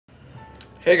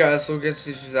Hey guys, so it's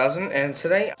 2000, and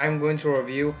today I'm going to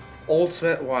review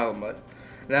Ultimate Wildmutt.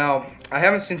 Now, I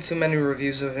haven't seen too many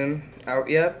reviews of him out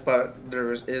yet, but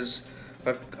there is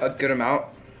a good amount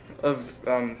of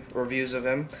reviews of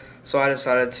him, so I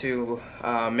decided to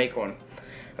make one.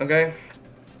 Okay,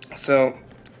 so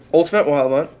Ultimate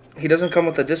Wildmutt, he doesn't come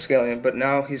with a disc alien, but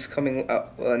now he's coming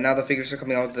out. Now the figures are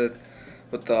coming out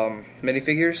with the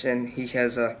minifigures, and he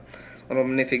has a little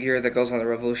minifigure that goes on the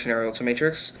Revolutionary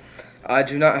Ultimatrix. I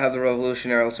do not have the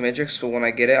Revolutionary Ultimatrix, but when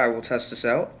I get it, I will test this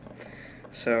out.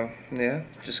 So, yeah,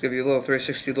 just give you a little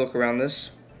 360 look around this.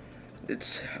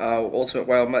 It's Ultimate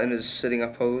Wildmutt in his sitting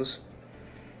up pose.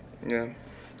 Yeah,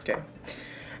 okay.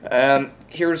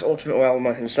 Here's Ultimate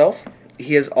Wildmutt himself.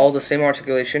 He has all the same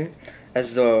articulation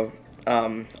as the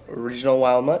original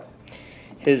Wildmutt.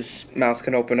 His mouth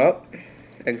can open up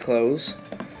and close.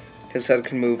 His head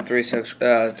can move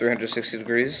 360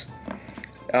 degrees.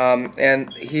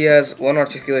 And he has one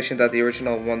articulation that the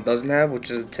original one doesn't have, which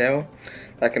is the tail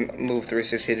that can move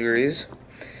 360 degrees.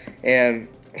 And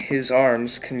his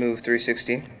arms can move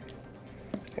 360,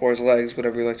 or his legs,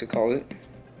 whatever you like to call it,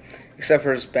 except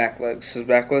for his back legs. His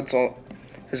back legs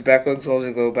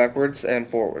only go backwards and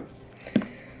forward.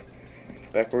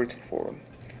 Backwards and forward.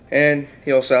 And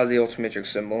he also has the Ultimatrix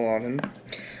symbol on him.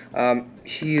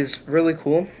 He is really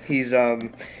cool. He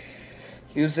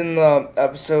was in the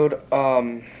episode,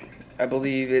 I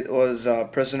believe it was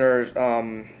Prisoner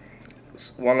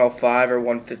 105 or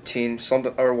 115,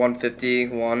 something, or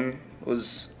 151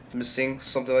 was missing,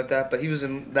 something like that. But he was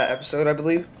in that episode, I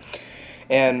believe,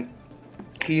 and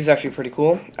he's actually pretty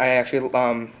cool. I actually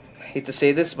hate to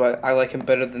say this, but I like him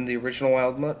better than the original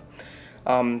Wildmutt,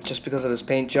 just because of his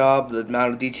paint job, the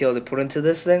amount of detail they put into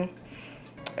this thing,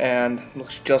 and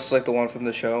looks just like the one from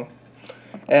the show.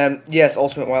 And yes,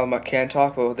 Ultimate Wildmutt can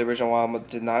talk, but the original Wildmutt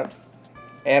did not.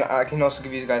 And I can also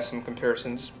give you guys some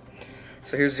comparisons.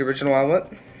 So here's the original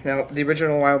Wildmutt. Now, the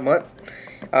original Wildmutt,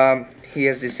 he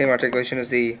has the same articulation as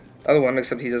the other one,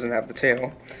 except he doesn't have the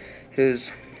tail.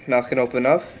 His mouth can open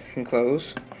up and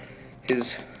close.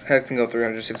 His head can go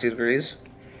 360 degrees.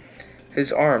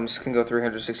 His arms can go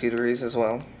 360 degrees as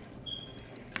well.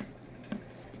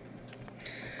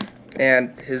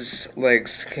 And his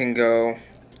legs can go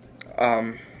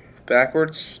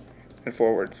backwards and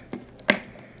forward.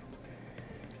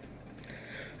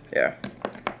 Yeah.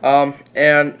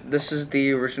 And this is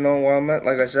the original Wildmutt,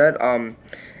 like I said.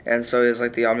 And so it's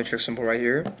like the Omnitrix symbol right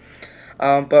here.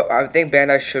 But I think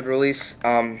Bandai should release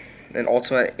an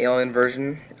Ultimate Alien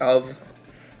version of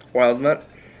Wildmutt.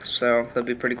 So that'd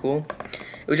be pretty cool.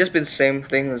 It would just be the same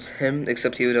thing as him,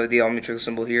 except he would have the Omnitrix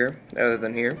symbol here rather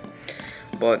than here.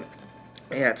 But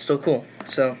yeah, it's still cool.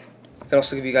 So I can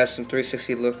also give you guys some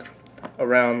 360 look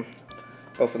around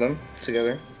both of them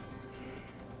together.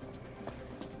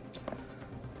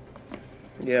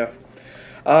 Yeah.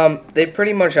 They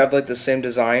pretty much have like the same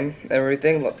design and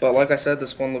everything, but like I said,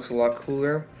 this one looks a lot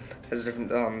cooler. Has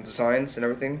different designs and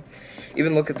everything.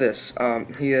 Even look at this.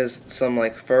 He has some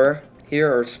like fur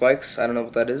here, or spikes. I don't know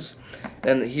what that is.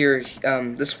 And here,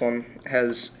 this one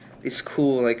has these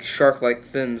cool like shark-like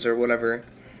fins or whatever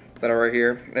that are right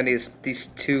here, and he has these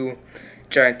two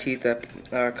giant teeth that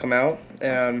come out,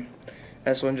 and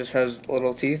this one just has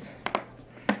little teeth.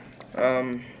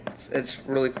 It's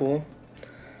really cool.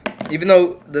 Even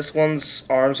though this one's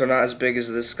arms are not as big as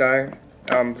this guy,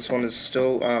 this one is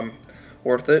still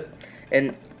worth it.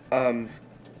 And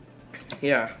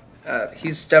yeah,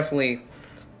 he's definitely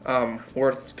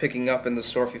worth picking up in the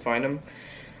store if you find him.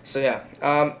 So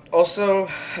yeah. Also,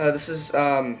 this is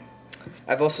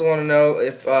I've also want to know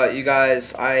if you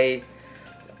guys, I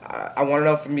want to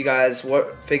know from you guys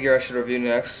what figure I should review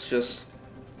next. Just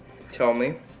tell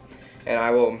me, and I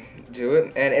will do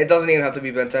it. And it doesn't even have to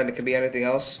be Ben 10; it could be anything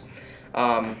else.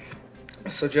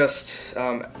 So just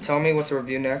tell me what to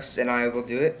review next, and I will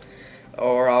do it,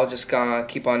 or I'll just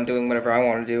keep on doing whatever I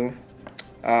want to do.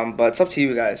 But it's up to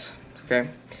you guys. Okay.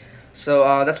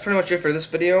 So that's pretty much it for this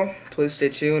video. Please stay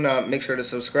tuned. Make sure to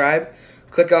subscribe.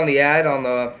 Click on the ad on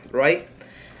the right,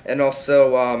 and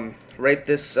also rate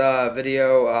this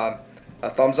video a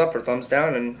thumbs up or thumbs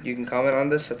down, and you can comment on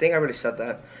this. I think I already said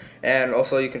that. And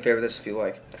also you can favorite this if you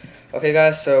like. Okay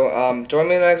guys, so join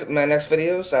me in my next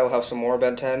videos. I will have some more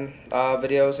Ben 10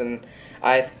 videos, and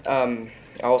I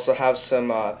also have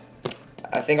some,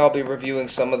 I think I'll be reviewing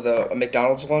some of the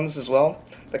McDonald's ones as well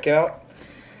that came out.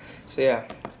 So yeah,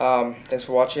 thanks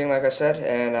for watching, like I said,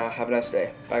 and have a nice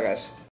day. Bye guys.